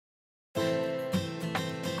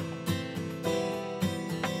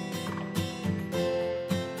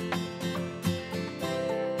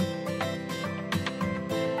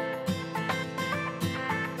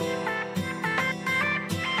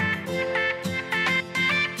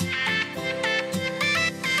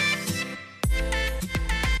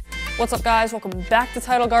What's up guys, welcome back to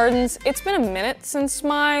Tidal Gardens. It's been a minute since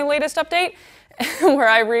my latest update, where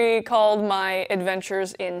I recalled my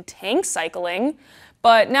adventures in tank cycling.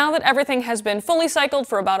 But now that everything has been fully cycled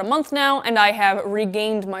for about a month now, and I have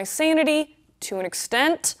regained my sanity to an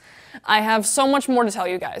extent, I have so much more to tell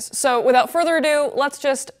you guys. So without further ado, let's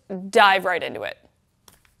just dive right into it.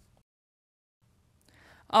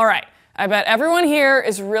 Alright. I bet everyone here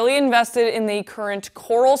is really invested in the current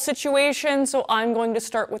coral situation, so I'm going to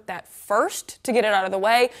start with that first to get it out of the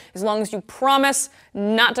way, as long as you promise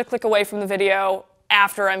not to click away from the video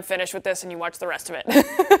after I'm finished with this and you watch the rest of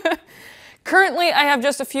it. Currently, I have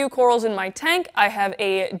just a few corals in my tank. I have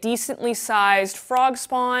a decently sized frog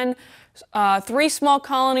spawn, 3 small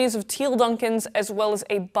colonies of teal duncans, as well as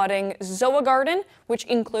a budding zoa garden, which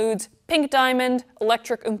includes pink diamond,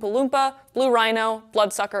 electric oompa loompa, blue rhino,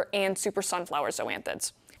 bloodsucker, and super sunflower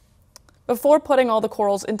zoanthids. Before putting all the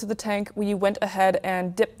corals into the tank, we went ahead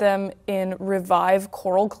and dipped them in Revive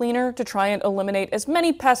Coral Cleaner to try and eliminate as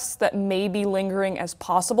many pests that may be lingering as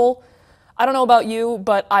possible. I don't know about you,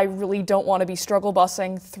 but I really don't want to be struggle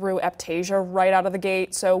bussing through Aptasia right out of the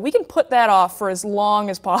gate, so we can put that off for as long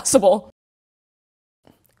as possible.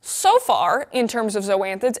 So far, in terms of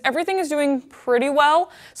zoanthids, everything is doing pretty well.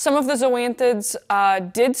 Some of the zoanthids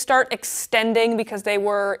did start extending because they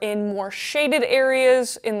were in more shaded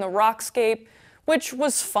areas in the rockscape, which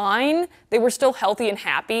was fine. They were still healthy and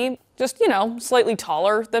happy, just, you know, slightly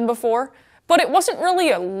taller than before. But it wasn't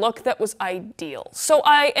really a look that was ideal. So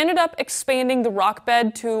I ended up expanding the rock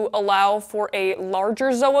bed to allow for a larger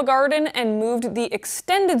zoa garden and moved the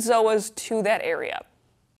extended zoas to that area.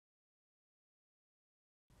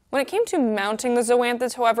 When it came to mounting the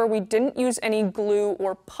zoanthids, however, we didn't use any glue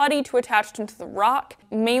or putty to attach them to the rock,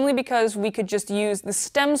 mainly because we could just use the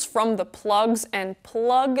stems from the plugs and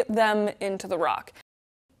plug them into the rock.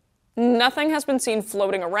 Nothing has been seen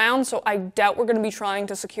floating around, so I doubt we're going to be trying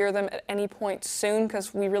to secure them at any point soon,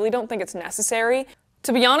 because we really don't think it's necessary.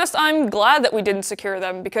 To be honest, I'm glad that we didn't secure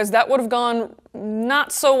them, because that would have gone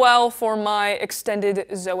not so well for my extended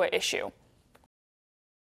zoa issue.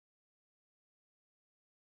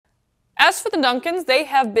 As for the Duncans, they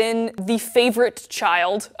have been the favorite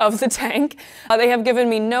child of the tank. They have given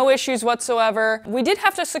me no issues whatsoever. We did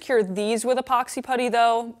have to secure these with epoxy putty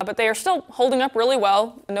though, but they are still holding up really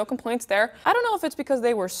well. No complaints there. I don't know if it's because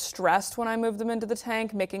they were stressed when I moved them into the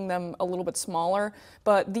tank, making them a little bit smaller,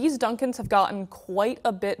 but these Duncans have gotten quite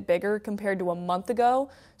a bit bigger compared to a month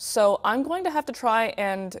ago, so I'm going to have to try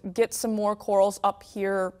and get some more corals up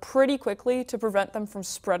here pretty quickly to prevent them from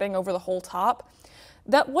spreading over the whole top.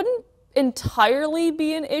 That wouldn't entirely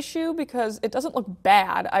be an issue because it doesn't look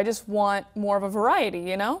bad. I just want more of a variety,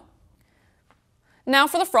 you know? Now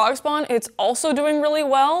for the frog spawn, it's also doing really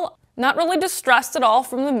well. Not really distressed at all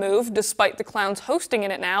from the move, despite the clowns hosting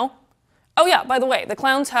in it now. Oh yeah, by the way, the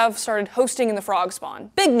clowns have started hosting in the frog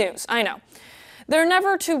spawn. Big news, I know. They're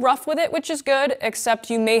never too rough with it, which is good, except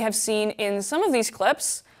you may have seen in some of these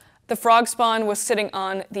clips, the frog spawn was sitting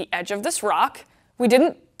on the edge of this rock. We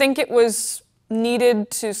didn't think it was needed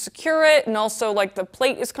to secure it, and also like the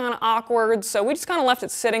plate is kind of awkward, so we just kind of left it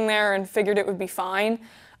sitting there and figured it would be fine.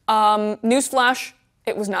 Newsflash,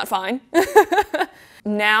 it was not fine.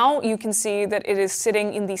 Now you can see that it is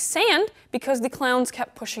sitting in the sand because the clowns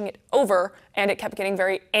kept pushing it over and it kept getting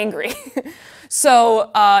very angry. So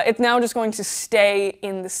it's now just going to stay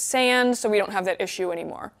in the sand so we don't have that issue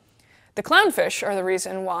anymore. The clownfish are the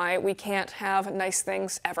reason why we can't have nice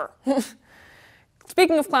things ever.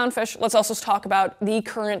 Speaking of clownfish, let's also talk about the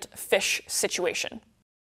current fish situation.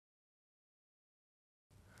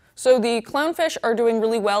 So the clownfish are doing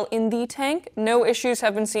really well in the tank. No issues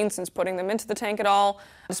have been seen since putting them into the tank at all,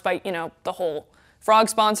 despite, you know, the whole frog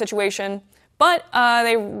spawn situation. But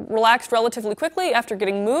they relaxed relatively quickly after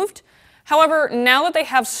getting moved. However, now that they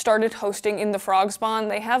have started hosting in the frog spawn,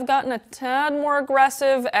 they have gotten a tad more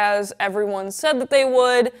aggressive, as everyone said that they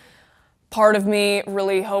would. Part of me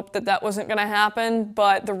really hoped that that wasn't going to happen,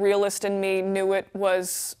 but the realist in me knew it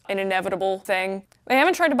was an inevitable thing. They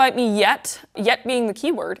haven't tried to bite me yet being the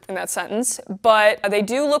key word in that sentence, but they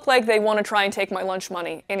do look like they want to try and take my lunch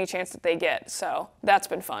money any chance that they get, so that's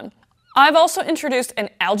been fun. I've also introduced an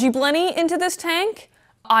algae blenny into this tank.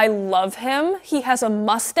 I love him. He has a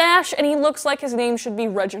mustache, and he looks like his name should be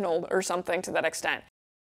Reginald or something to that extent.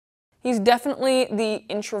 He's definitely the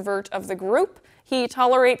introvert of the group. He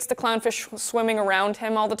tolerates the clownfish swimming around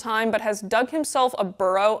him all the time, but has dug himself a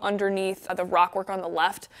burrow underneath the rockwork on the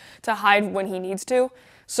left to hide when he needs to.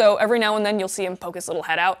 So every now and then you'll see him poke his little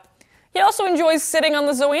head out. He also enjoys sitting on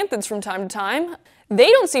the zoanthids from time to time. They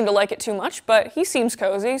don't seem to like it too much, but he seems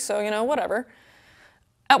cozy, so, you know, whatever.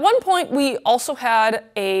 At one point, we also had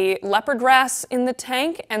a leopard wrasse in the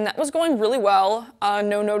tank, and that was going really well.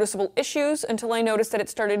 No noticeable issues until I noticed that it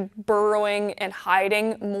started burrowing and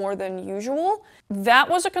hiding more than usual. That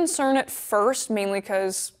was a concern at first, mainly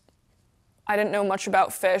because I didn't know much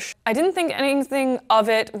about fish. I didn't think anything of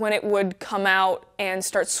it when it would come out and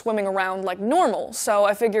start swimming around like normal. So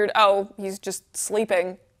I figured, oh, he's just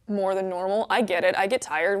sleeping more than normal. I get it. I get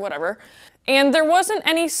tired, whatever. And there wasn't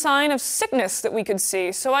any sign of sickness that we could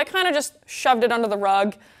see, so I kind of just shoved it under the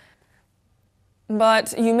rug.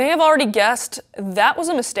 But you may have already guessed, that was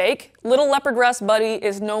a mistake. Little leopard wrasse buddy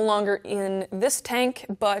is no longer in this tank,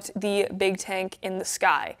 but the big tank in the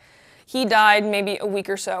sky. He died maybe a week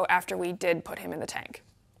or so after we did put him in the tank.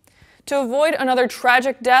 To avoid another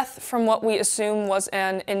tragic death from what we assume was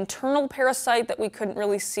an internal parasite that we couldn't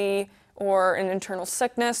really see, or an internal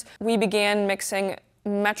sickness, we began mixing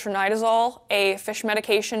metronidazole, a fish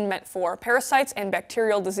medication meant for parasites and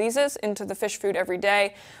bacterial diseases, into the fish food every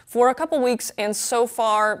day for a couple weeks, and so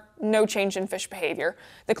far, no change in fish behavior.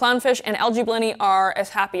 The clownfish and algae blenny are as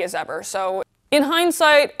happy as ever. So in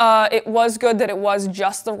hindsight, it was good that it was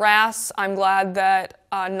just the wrasse. I'm glad that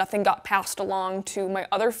nothing got passed along to my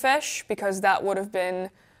other fish, because that would have been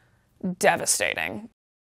devastating.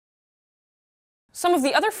 Some of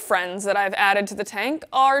the other friends that I've added to the tank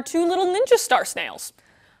are two little ninja star snails.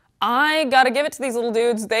 I gotta give it to these little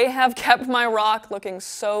dudes. They have kept my rock looking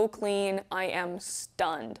so clean. I am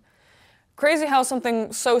stunned. Crazy how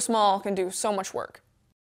something so small can do so much work.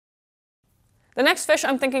 The next fish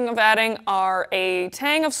I'm thinking of adding are a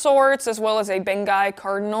tang of sorts, as well as a Bengai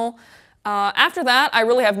cardinal. After that, I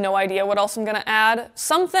really have no idea what else I'm gonna add.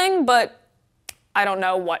 Something, but I don't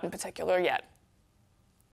know what in particular yet.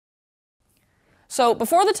 So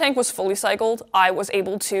before the tank was fully cycled, I was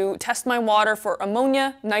able to test my water for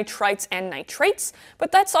ammonia, nitrites, and nitrates,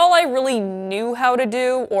 but that's all I really knew how to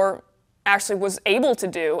do, or actually was able to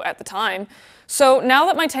do at the time. So now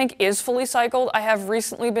that my tank is fully cycled, I have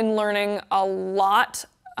recently been learning a lot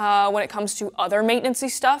when it comes to other maintenance-y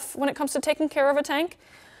stuff when it comes to taking care of a tank.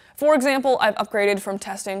 For example, I've upgraded from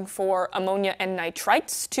testing for ammonia and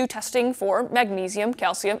nitrites to testing for magnesium,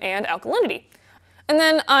 calcium, and alkalinity. And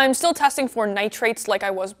then I'm still testing for nitrates like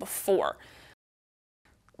I was before.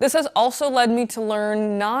 This has also led me to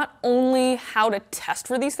learn not only how to test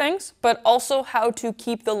for these things, but also how to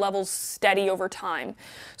keep the levels steady over time.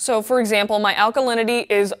 So for example, my alkalinity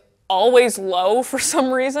is always low for some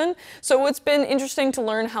reason, so it's been interesting to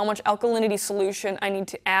learn how much alkalinity solution I need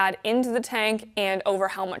to add into the tank and over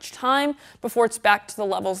how much time before it's back to the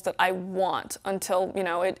levels that I want, until,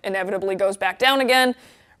 it inevitably goes back down again,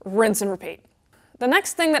 rinse and repeat. The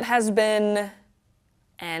next thing that has been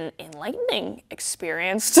an enlightening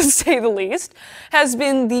experience, to say the least, has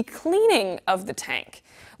been the cleaning of the tank.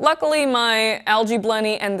 Luckily, my algae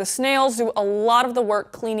blenny and the snails do a lot of the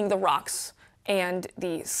work cleaning the rocks and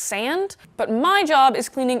the sand, but my job is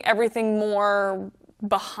cleaning everything more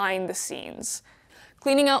behind the scenes.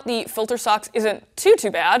 Cleaning out the filter socks isn't too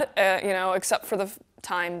bad, except for the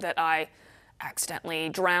time that I accidentally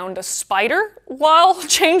drowned a spider while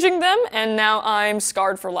changing them, and now I'm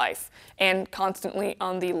scarred for life and constantly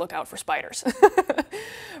on the lookout for spiders.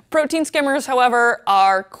 Protein skimmers, however,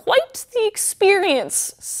 are quite the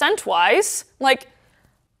experience scent-wise. Like,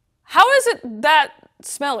 how is it that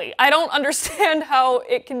smelly? I don't understand how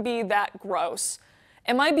it can be that gross.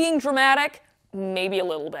 Am I being dramatic? Maybe a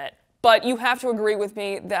little bit. But you have to agree with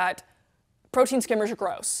me that protein skimmers are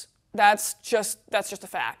gross. That's just a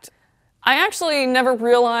fact. I actually never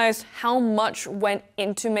realized how much went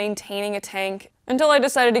into maintaining a tank until I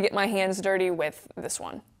decided to get my hands dirty with this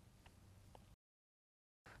one.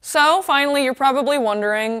 So finally, you're probably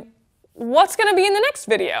wondering, what's going to be in the next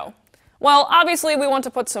video? Well, obviously we want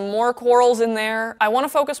to put some more corals in there. I want to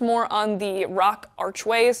focus more on the rock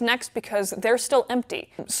archways next because they're still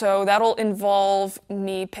empty. So that'll involve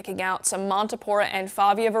me picking out some Montipora and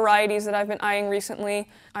Favia varieties that I've been eyeing recently.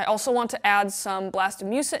 I also want to add some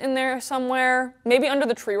Blastomusa in there somewhere, maybe under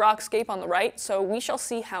the tree rockscape on the right, so we shall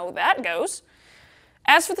see how that goes.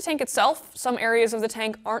 As for the tank itself, some areas of the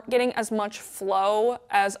tank aren't getting as much flow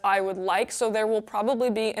as I would like, so there will probably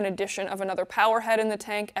be an addition of another power head in the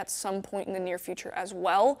tank at some point in the near future as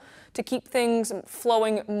well, to keep things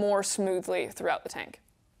flowing more smoothly throughout the tank.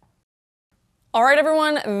 Alright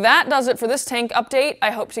everyone, that does it for this tank update. I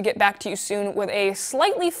hope to get back to you soon with a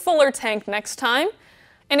slightly fuller tank next time.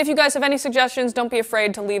 And if you guys have any suggestions, don't be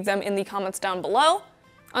afraid to leave them in the comments down below.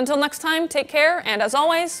 Until next time, take care, and as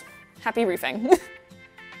always, happy reefing.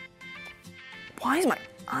 Why is my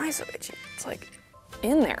eye so itchy? It's like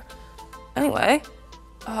in there. Anyway,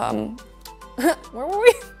 where were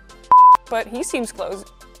we? But he seems close.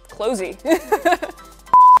 closey.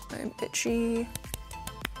 I'm itchy,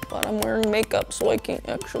 but I'm wearing makeup so I can't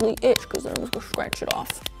actually itch because then I'm just gonna scratch it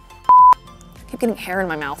off. I keep getting hair in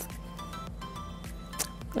my mouth.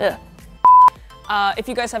 Ugh. If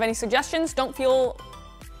you guys have any suggestions, don't feel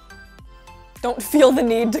the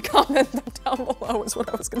need to comment them down below is what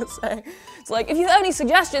I was gonna say. It's like, if you have any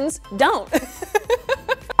suggestions, don't. I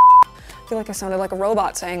feel like I sounded like a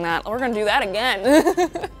robot saying that. We're gonna do that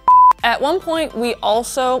again. At one point, we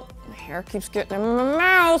also, my hair keeps getting in my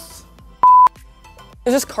mouth.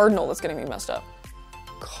 It's just cardinal that's getting me messed up.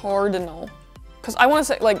 Cardinal. Because I want to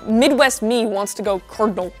say, like, Midwest me wants to go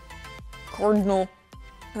cardinal. Cardinal.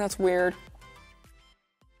 And that's weird.